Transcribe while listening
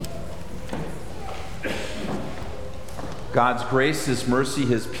God's grace, His mercy,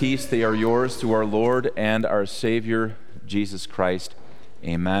 His peace, they are yours through our Lord and our Savior, Jesus Christ.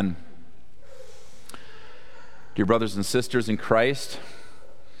 Amen. Dear brothers and sisters in Christ,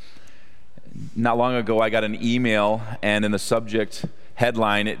 not long ago I got an email, and in the subject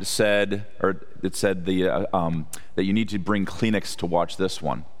headline it said that you need to bring Kleenex to watch this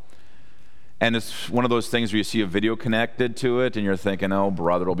one. And it's one of those things where you see a video connected to it, and you're thinking, oh,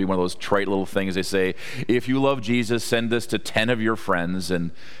 brother, it'll be one of those trite little things. They say, if you love Jesus, send this to 10 of your friends,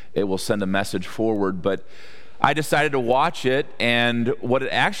 and it will send a message forward. But I decided to watch it, and what it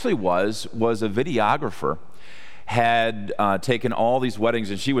actually was a videographer had taken all these weddings,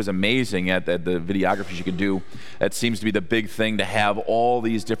 and she was amazing at the videography she could do. That seems to be the big thing, to have all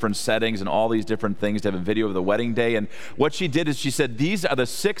these different settings and all these different things, to have a video of the wedding day. And what she did is she said, these are the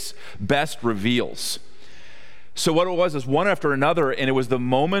 6 best reveals. So what it was is one after another, and it was the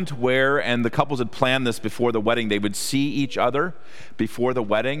moment where, and the couples had planned this before the wedding, they would see each other before the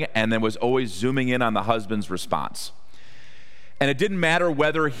wedding, and then was always zooming in on the husband's response. And it didn't matter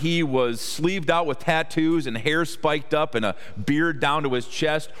whether he was sleeved out with tattoos and hair spiked up and a beard down to his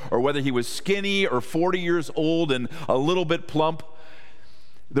chest, or whether he was skinny or 40 years old and a little bit plump.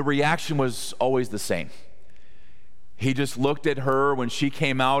 The reaction was always the same. He just looked at her when she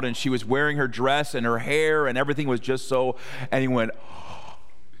came out, and she was wearing her dress and her hair and everything was just so, and he went,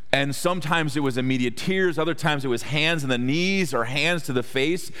 and sometimes it was immediate tears, other times it was hands on the knees or hands to the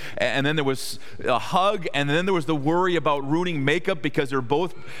face, and then there was a hug, and then there was the worry about ruining makeup because they're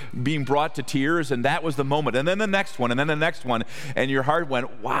both being brought to tears, and that was the moment. And then the next one, and then the next one, and your heart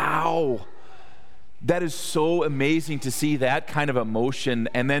went, wow, that is so amazing to see that kind of emotion.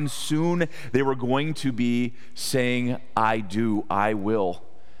 And then soon they were going to be saying, I do, I will,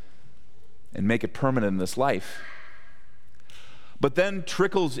 and make it permanent in this life. But then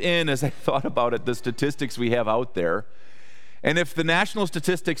trickles in, as I thought about it, the statistics we have out there. And if the national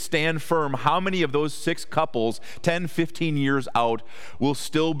statistics stand firm, how many of those 6 couples 10, 15 years out will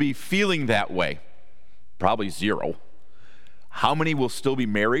still be feeling that way? Probably 0. How many will still be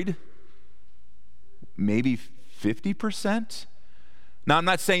married? Maybe 50%? Now, I'm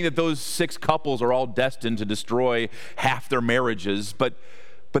not saying that those 6 couples are all destined to destroy half their marriages, but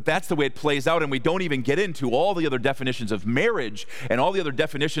that's the way it plays out, and we don't even get into all the other definitions of marriage and all the other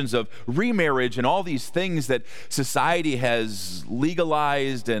definitions of remarriage and all these things that society has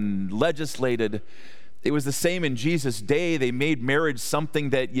legalized and legislated. It was the same in Jesus' day. They made marriage something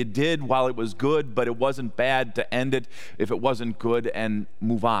that you did while it was good, but it wasn't bad to end it if it wasn't good and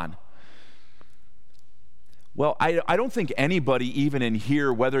move on. Well, I don't think anybody even in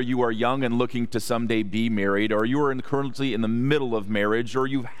here, whether you are young and looking to someday be married, or you are currently in the middle of marriage, or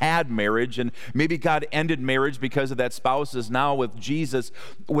you've had marriage and maybe God ended marriage because of that spouse is now with Jesus,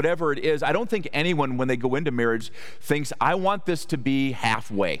 whatever it is, I don't think anyone when they go into marriage thinks, I want this to be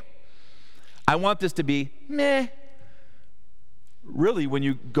halfway. I want this to be meh. Really, when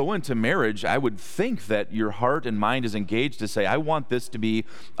you go into marriage, I would think that your heart and mind is engaged to say, I want this to be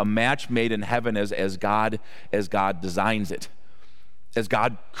a match made in heaven as God designs it, as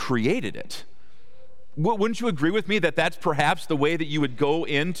God created it. Wouldn't you agree with me that that's perhaps the way that you would go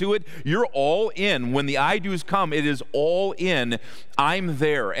into it? You're all in. When the I do's come, it is all in. I'm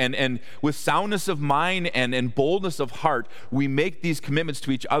there. And with soundness of mind and boldness of heart, we make these commitments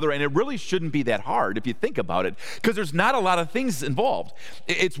to each other. And it really shouldn't be that hard if you think about it, because there's not a lot of things involved.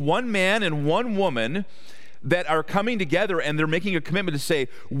 It's one man and one woman that are coming together, and they're making a commitment to say,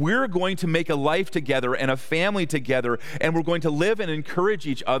 we're going to make a life together and a family together, and we're going to live and encourage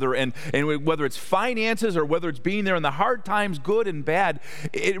each other, and whether it's finances or whether it's being there in the hard times, good and bad,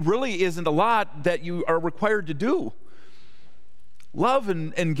 it really isn't a lot that you are required to do. Love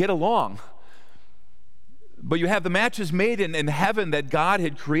and get along. But you have the matches made in heaven that God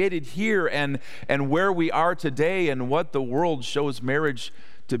had created here, and where we are today and what the world shows marriage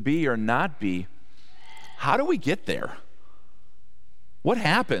to be or not be. How do we get there? What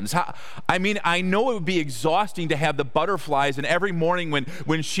happens? I know it would be exhausting to have the butterflies, and every morning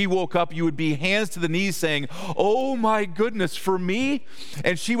when she woke up, you would be hands to the knees saying, oh my goodness, for me?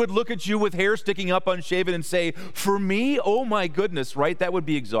 And she would look at you with hair sticking up unshaven and say, for me? Oh my goodness, right? That would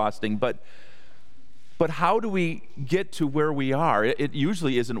be exhausting. But how do we get to where we are? It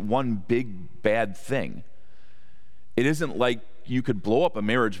usually isn't one big bad thing. It isn't like you could blow up a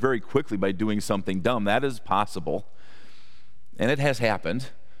marriage very quickly by doing something dumb. That is possible, and it has happened.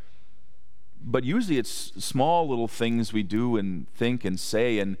 But usually it's small little things we do and think and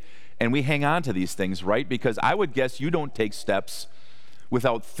say, and we hang on to these things, right? Because I would guess you don't take steps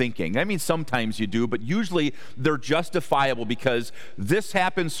without thinking. I mean, sometimes you do, but usually they're justifiable because this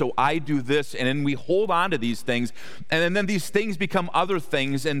happens, so I do this, and then we hold on to these things, and then these things become other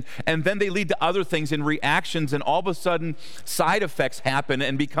things, and then they lead to other things and reactions, and all of a sudden side effects happen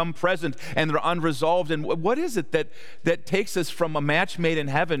and become present, and they're unresolved. And what is it that takes us from a match made in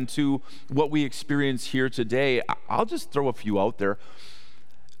heaven to what we experience here today? I'll just throw a few out there.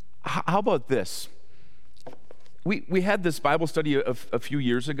 How about this? We had this Bible study a few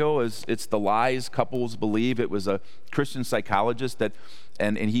years ago. It's The Lies Couples Believe. It was a Christian psychologist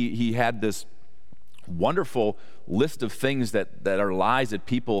and he had this wonderful list of things that are lies that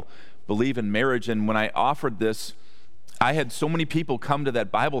people believe in marriage. And when I offered this, I had so many people come to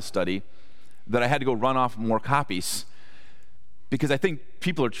that Bible study that I had to go run off more copies, because I think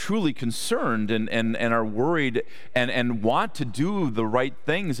people are truly concerned and are worried and want to do the right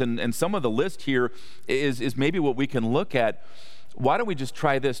things. And some of the list here is maybe what we can look at. Why don't we just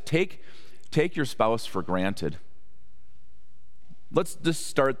try this? Take your spouse for granted. Let's just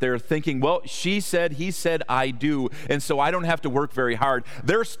start there thinking, well, she said, he said, I do, and so I don't have to work very hard.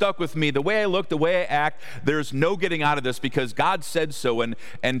 They're stuck with me. The way I look, the way I act, there's no getting out of this because God said so.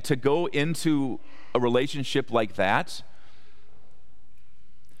 And to go into a relationship like that,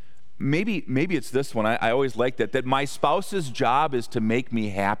 maybe it's this one. I always like that my spouse's job is to make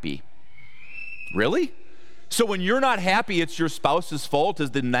me happy. Really? So when you're not happy, it's your spouse's fault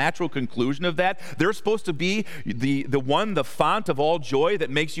is the natural conclusion of that. They're supposed to be the font of all joy that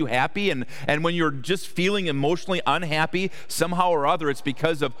makes you happy. And when you're just feeling emotionally unhappy somehow or other, it's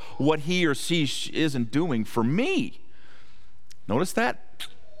because of what he or she isn't doing for me. Notice that?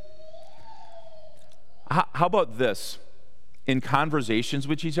 How about this? In conversations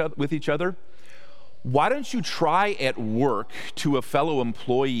with each other, why don't you try at work to a fellow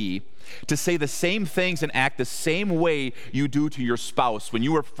employee to say the same things and act the same way you do to your spouse when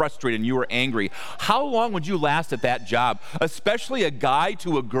you were frustrated and you were angry? How long would you last at that job? Especially a guy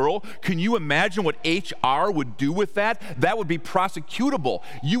to a girl. Can you imagine what HR would do with that? That would be prosecutable.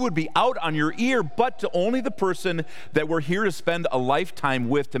 You would be out on your ear, but to only the person that we're here to spend a lifetime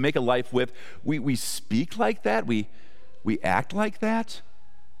with, to make a life with, we speak like that, we act like that.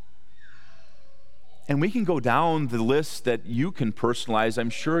 And we can go down the list that you can personalize. I'm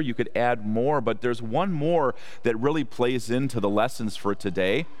sure you could add more, but there's one more that really plays into the lessons for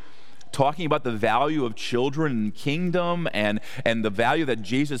today, talking about the value of children and kingdom and the value that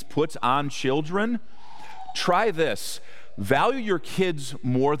Jesus puts on children. Try this. Value your kids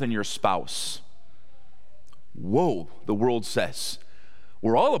more than your spouse. Whoa, the world says.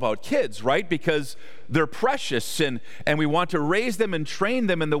 We're all about kids, right? Because they're precious and we want to raise them and train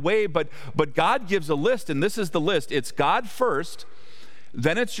them in the way, but God gives a list, and this is the list. It's God first,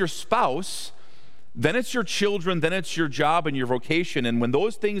 then it's your spouse, then it's your children, then it's your job and your vocation. And when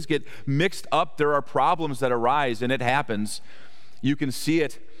those things get mixed up, there are problems that arise, and it happens. You can see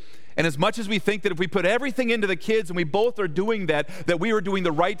it. And as much as we think that if we put everything into the kids and we both are doing that we are doing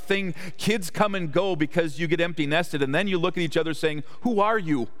the right thing, kids come and go because you get empty nested. And then you look at each other saying, who are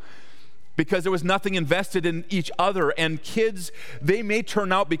you? Because there was nothing invested in each other. And kids, they may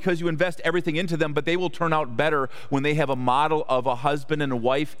turn out because you invest everything into them, but they will turn out better when they have a model of a husband and a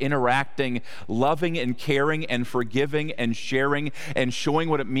wife interacting, loving and caring and forgiving and sharing and showing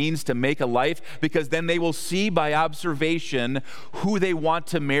what it means to make a life, because then they will see by observation who they want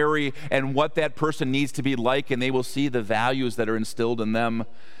to marry and what that person needs to be like, and they will see the values that are instilled in them.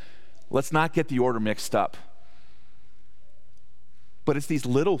 Let's not get the order mixed up. But it's these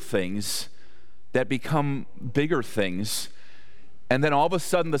little things that become bigger things. And then all of a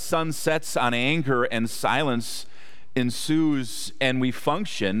sudden the sun sets on anger and silence ensues and we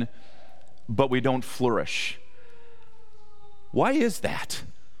function, but we don't flourish. Why is that?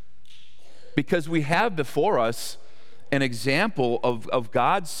 Because we have before us an example of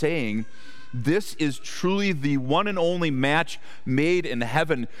God saying, this is truly the one and only match made in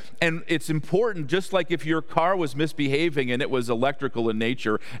heaven. And it's important, just like if your car was misbehaving and it was electrical in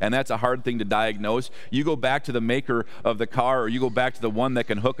nature, and that's a hard thing to diagnose, you go back to the maker of the car, or you go back to the one that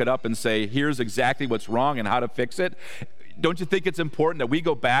can hook it up and say, here's exactly what's wrong and how to fix it. Don't you think it's important that we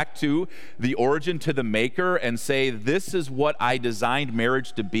go back to the origin, to the maker, and say, this is what I designed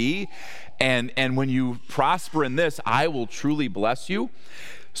marriage to be, and when you prosper in this, I will truly bless you?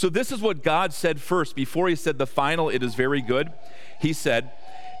 So this is what God said first. Before he said the final, it is very good. He said,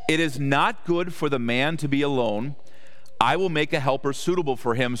 it is not good for the man to be alone. I will make a helper suitable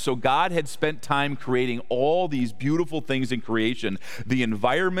for him. So God had spent time creating all these beautiful things in creation, the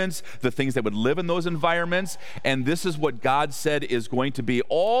environments, the things that would live in those environments, and this is what God said is going to be.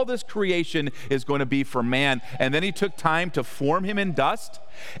 All this creation is going to be for man. And then he took time to form him in dust,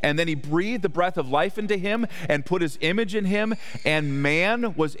 and then he breathed the breath of life into him and put his image in him, and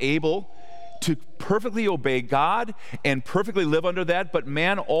man was able to perfectly obey God and perfectly live under that. But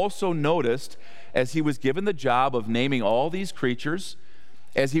man also noticed, as he was given the job of naming all these creatures,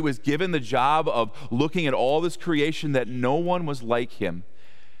 as he was given the job of looking at all this creation, that no one was like him.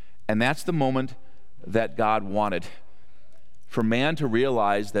 And that's the moment that God wanted, for man to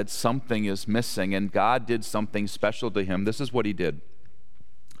realize that something is missing, and God did something special to him. This is what he did.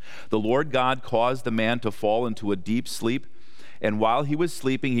 The Lord God caused the man to fall into a deep sleep, and while he was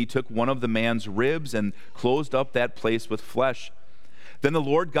sleeping, he took one of the man's ribs and closed up that place with flesh. Then the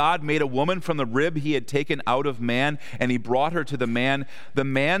Lord God made a woman from the rib he had taken out of man, and he brought her to the man. The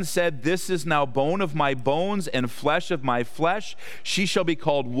man said, "This is now bone of my bones and flesh of my flesh. She shall be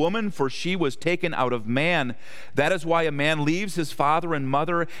called woman, for she was taken out of man. That is why a man leaves his father and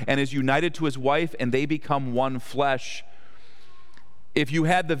mother and is united to his wife, and they become one flesh." If you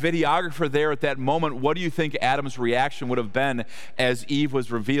had the videographer there at that moment, what do you think Adam's reaction would have been as Eve was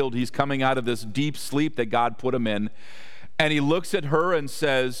revealed? He's coming out of this deep sleep that God put him in, and he looks at her and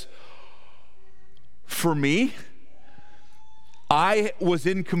says, "For me? I was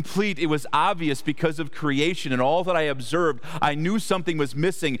incomplete. It was obvious because of creation and all that I observed. I knew something was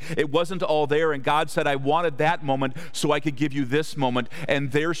missing. It wasn't all there, and God said, I wanted that moment so I could give you this moment."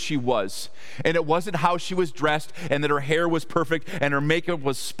 And there she was. And it wasn't how she was dressed and that her hair was perfect and her makeup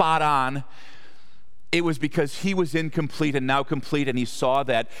was spot on. It was because he was incomplete and now complete, and he saw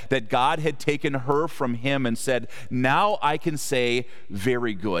that God had taken her from him and said, now I can say,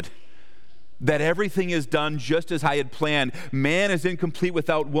 very good. That everything is done just as I had planned. Man is incomplete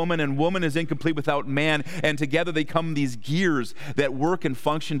without woman, and woman is incomplete without man, and together they come these gears that work and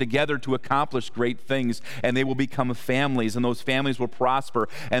function together to accomplish great things, and they will become families, and those families will prosper,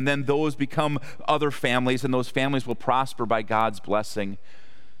 and then those become other families, and those families will prosper by God's blessing.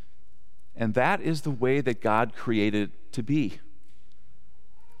 And that is the way that God created it to be.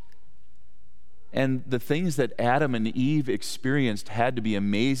 And the things that Adam and Eve experienced had to be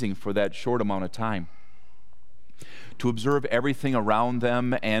amazing for that short amount of time. To observe everything around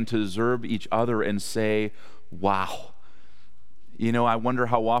them and to observe each other and say, wow. You know, I wonder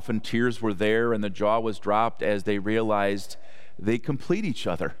how often tears were there and the jaw was dropped as they realized they complete each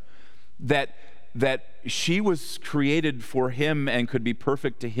other. That she was created for him and could be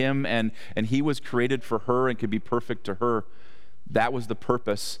perfect to him, and he was created for her and could be perfect to her. That was the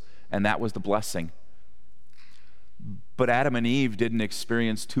purpose. And that was the blessing. But Adam and Eve didn't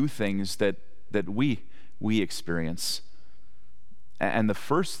experience two things that we experience. And the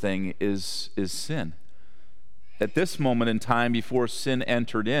first thing is sin. At this moment in time, before sin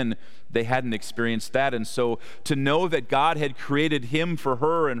entered in, they hadn't experienced that. And so to know that God had created him for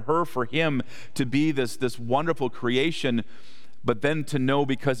her and her for him to be this wonderful creation, but then to know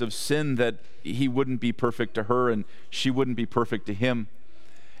because of sin that he wouldn't be perfect to her and she wouldn't be perfect to him.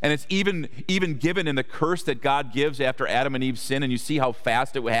 And it's even given in the curse that God gives after Adam and Eve sin, and you see how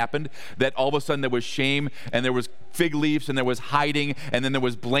fast it happened, that all of a sudden there was shame, and there was fig leaves, and there was hiding, and then there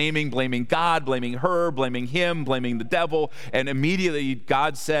was blaming God, blaming her, blaming him, blaming the devil, and immediately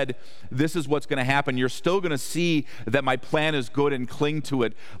God said, this is what's going to happen. You're still going to see that my plan is good and cling to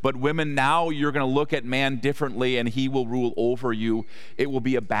it, but women, now you're going to look at man differently, and he will rule over you. It will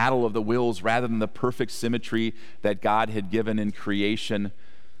be a battle of the wills rather than the perfect symmetry that God had given in creation.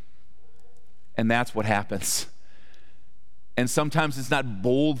 And that's what happens. And sometimes it's not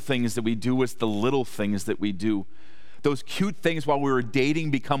bold things that we do, it's the little things that we do. Those cute things while we were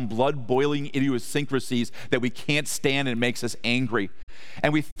dating become blood-boiling idiosyncrasies that we can't stand, and it makes us angry.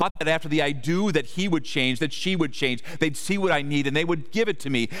 And we thought that after the I do that he would change, that she would change. They'd see what I need and they would give it to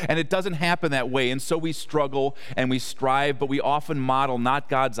me. And it doesn't happen that way. And so we struggle and we strive, but we often model not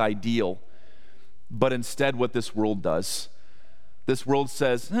God's ideal, but instead what this world does. This world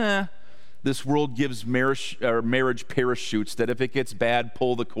says, this world gives marriage parachutes that if it gets bad,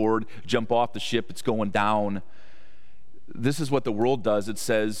 pull the cord, jump off the ship, it's going down. This is what the world does. It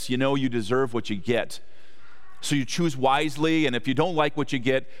says, you know, you deserve what you get. So you choose wisely, and if you don't like what you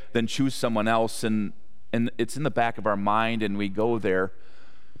get, then choose someone else. And it's in the back of our mind, and we go there.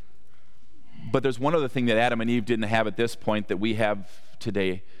 But there's one other thing that Adam and Eve didn't have at this point that we have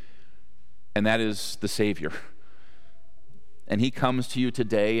today, and that is the Savior. And he comes to you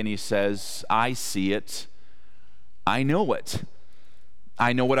today and he says, I see it. I know it.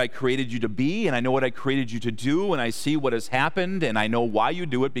 I know what I created you to be, and I know what I created you to do, and I see what has happened, and I know why you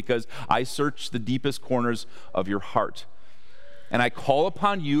do it because I search the deepest corners of your heart. And I call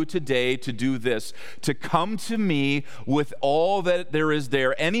upon you today to do this, to come to me with all that there is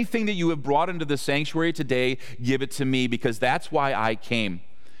there. Anything that you have brought into the sanctuary today, give it to me, because that's why I came,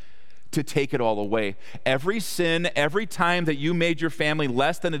 to take it all away. Every sin, every time that you made your family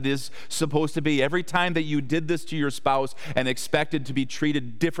less than it is supposed to be, every time that you did this to your spouse and expected to be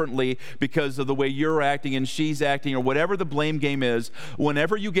treated differently because of the way you're acting and she's acting, or whatever the blame game is,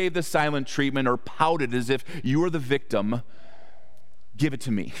 whenever you gave the silent treatment or pouted as if you were the victim, give it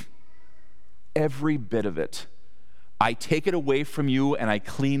to me. Every bit of it. I take it away from you and I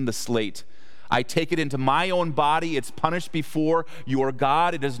clean the slate. I take it into my own body. It's punished before your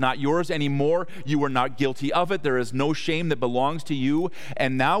God. It is not yours anymore. You are not guilty of it. There is no shame that belongs to you.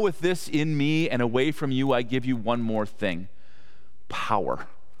 And now with this in me and away from you, I give you one more thing: power.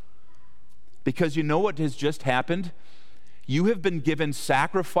 Because you know what has just happened? You have been given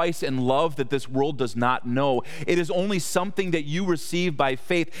sacrifice and love that this world does not know. It is only something that you receive by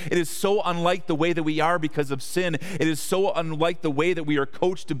faith. It is so unlike the way that we are because of sin. It is so unlike the way that we are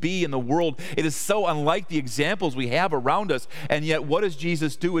coached to be in the world. It is so unlike the examples we have around us. And yet, what does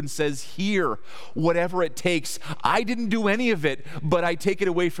Jesus do? And says, here, whatever it takes. I didn't do any of it, but I take it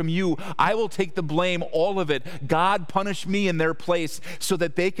away from you. I will take the blame, all of it. God, punish me in their place so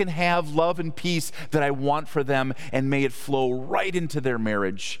that they can have love and peace that I want for them, and may it flow right into their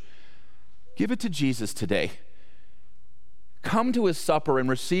marriage. Give it to Jesus today. Come to his supper and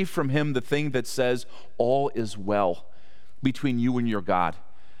receive from him the thing that says all is well between you and your God.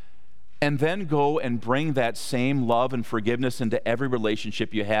 And then go and bring that same love and forgiveness into every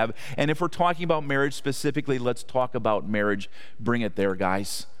relationship you have. And if we're talking about marriage specifically, let's talk about marriage. Bring it there,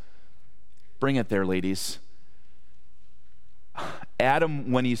 guys. Bring it there, ladies. Adam,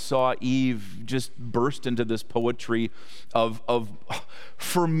 when he saw Eve, just burst into this poetry of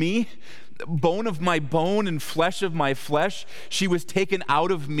for me, bone of my bone and flesh of my flesh, she was taken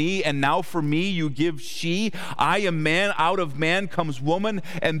out of me, and now for me you give she. I am man, out of man comes woman,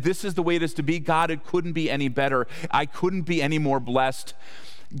 and this is the way it is to be. God, it couldn't be any better. I couldn't be any more blessed.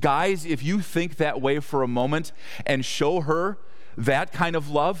 Guys, if you think that way for a moment and show her that kind of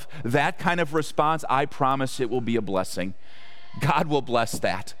love, that kind of response, I promise it will be a blessing. God will bless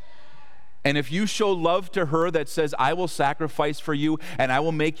that. And if you show love to her that says, I will sacrifice for you, and I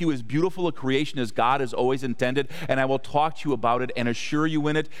will make you as beautiful a creation as God has always intended, and I will talk to you about it and assure you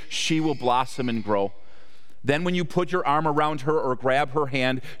in it, she will blossom and grow. Then when you put your arm around her or grab her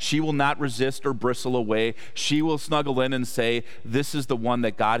hand, she will not resist or bristle away. She will snuggle in and say, this is the one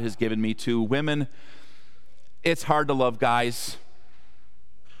that God has given me to. Women, it's hard to love guys,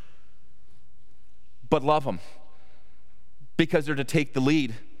 but love them. Because they're to take the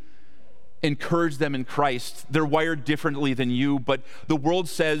lead. Encourage them in Christ. They're wired differently than you, but the world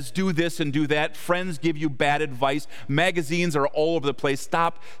says, do this and do that. Friends give you bad advice. Magazines are all over the place.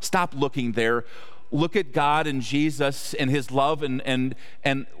 Stop looking there. Look at God and Jesus and his love, and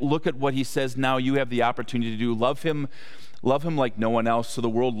look at what he says now you have the opportunity to do. Love him like no one else, so the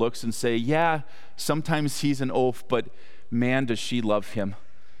world looks and say, yeah, sometimes he's an oaf, but man, does she love him.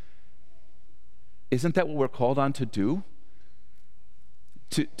 Isn't that what we're called on to do?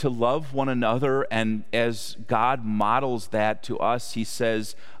 To love one another, and as God models that to us, he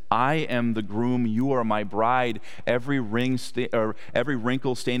says, I am the groom, you are my bride. Every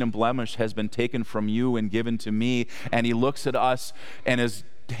wrinkle, stain, and blemish has been taken from you and given to me. And he looks at us, and his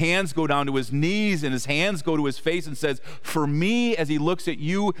hands go down to his knees, and his hands go to his face, and says, for me, as he looks at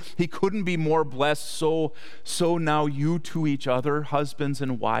you, he couldn't be more blessed. So now you to each other, husbands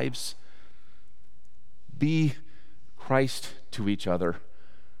and wives, be Christ to each other.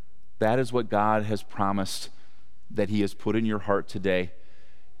 That is what God has promised that he has put in your heart today,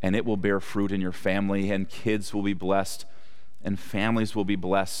 and it will bear fruit in your family, and kids will be blessed, and families will be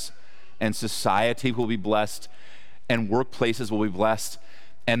blessed, and society will be blessed, and workplaces will be blessed,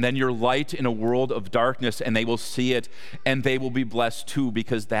 and then your light in a world of darkness, and they will see it, and they will be blessed too,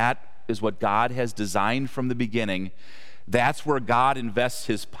 because that is what God has designed from the beginning. That's where God invests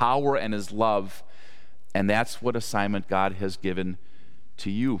his power and his love, and that's what assignment God has given to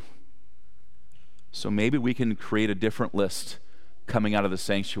you. So maybe we can create a different list coming out of the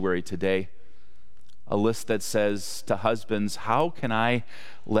sanctuary today. A list that says to husbands, how can I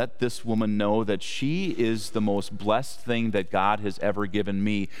let this woman know that she is the most blessed thing that God has ever given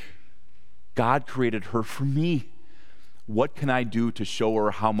me? God created her for me. What can I do to show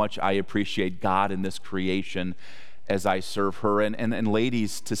her how much I appreciate God in this creation? as I serve her. And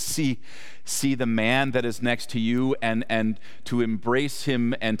ladies, to see the man that is next to you and to embrace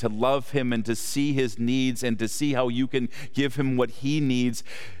him and to love him and to see his needs and to see how you can give him what he needs.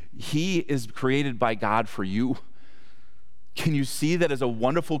 He is created by God for you. Can you see that as a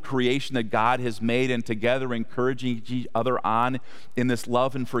wonderful creation that God has made, and together encouraging each other on in this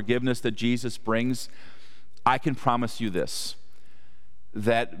love and forgiveness that Jesus brings? I can promise you this,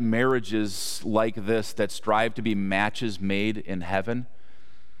 that marriages like this that strive to be matches made in heaven,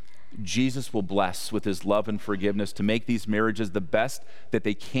 Jesus will bless with his love and forgiveness to make these marriages the best that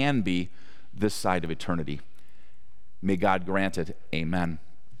they can be this side of eternity. May God grant it. Amen.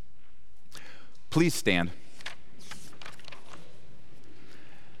 Please stand.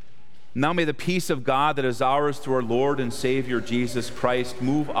 Now may the peace of God that is ours through our Lord and Savior Jesus Christ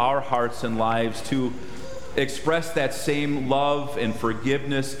move our hearts and lives to express that same love and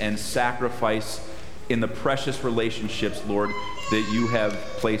forgiveness and sacrifice in the precious relationships, Lord, that you have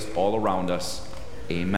placed all around us. Amen.